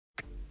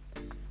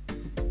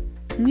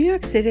New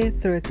York City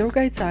Through a Tour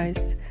Guide's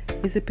Eyes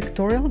is a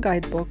pictorial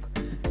guidebook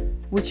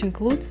which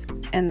includes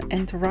an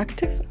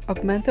interactive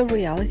augmented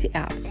reality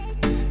app.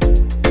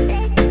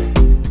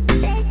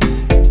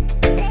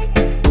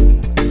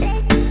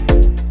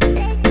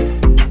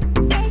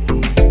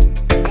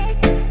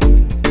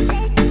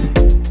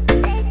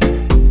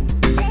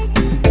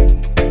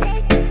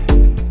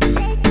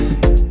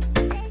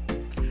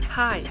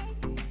 Hi,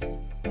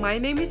 my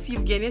name is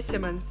Evgeniya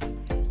Simmons,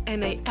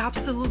 and I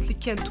absolutely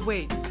can't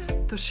wait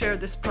to share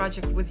this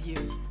project with you.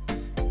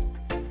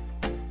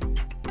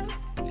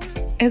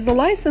 As a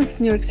licensed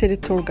New York City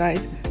tour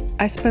guide,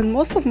 I spend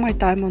most of my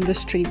time on the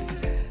streets,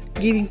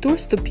 giving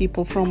tours to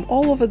people from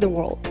all over the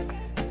world.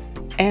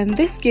 And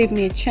this gave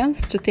me a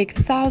chance to take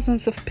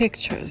thousands of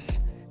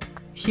pictures.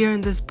 Here in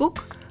this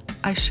book,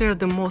 I share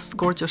the most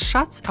gorgeous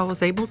shots I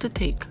was able to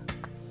take.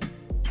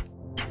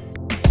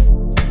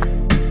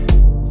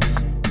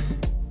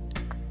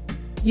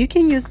 You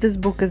can use this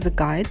book as a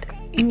guide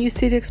in your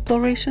city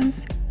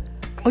explorations,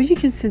 or you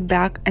can sit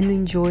back and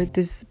enjoy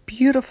this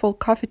beautiful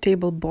coffee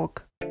table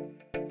book.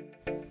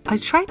 I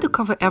try to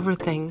cover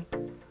everything: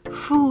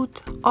 food,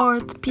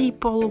 art,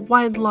 people,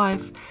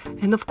 wildlife,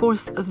 and of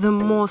course the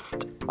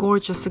most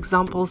gorgeous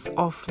examples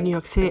of New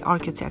York City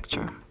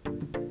architecture.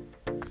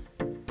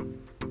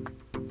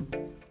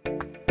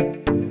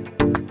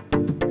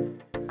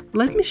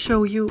 Let me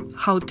show you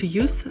how to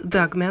use the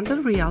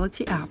augmented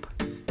reality app.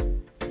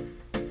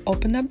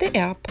 Open up the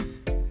app,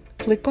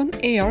 click on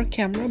AR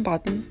camera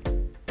button,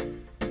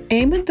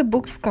 aim at the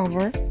book's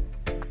cover,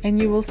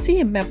 and you will see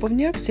a map of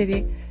New York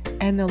City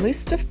and a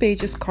list of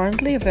pages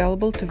currently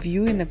available to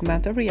view in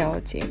augmented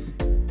reality.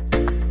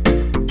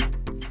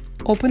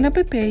 Open up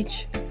a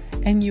page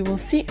and you will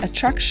see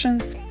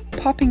attractions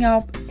popping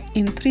up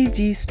in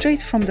 3D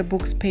straight from the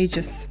book's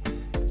pages.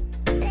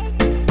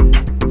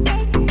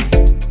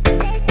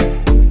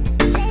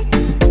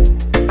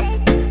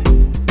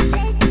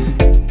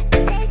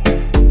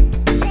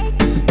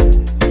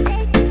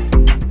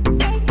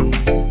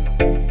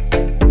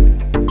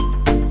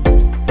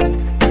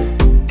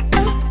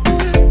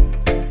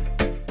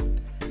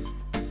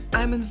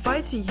 I'm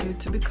inviting you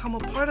to become a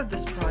part of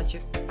this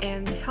project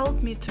and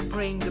help me to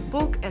bring the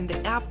book and the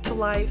app to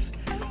life,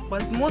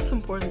 but most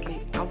importantly,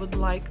 I would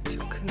like to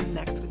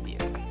connect with you.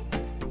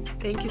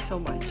 Thank you so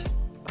much.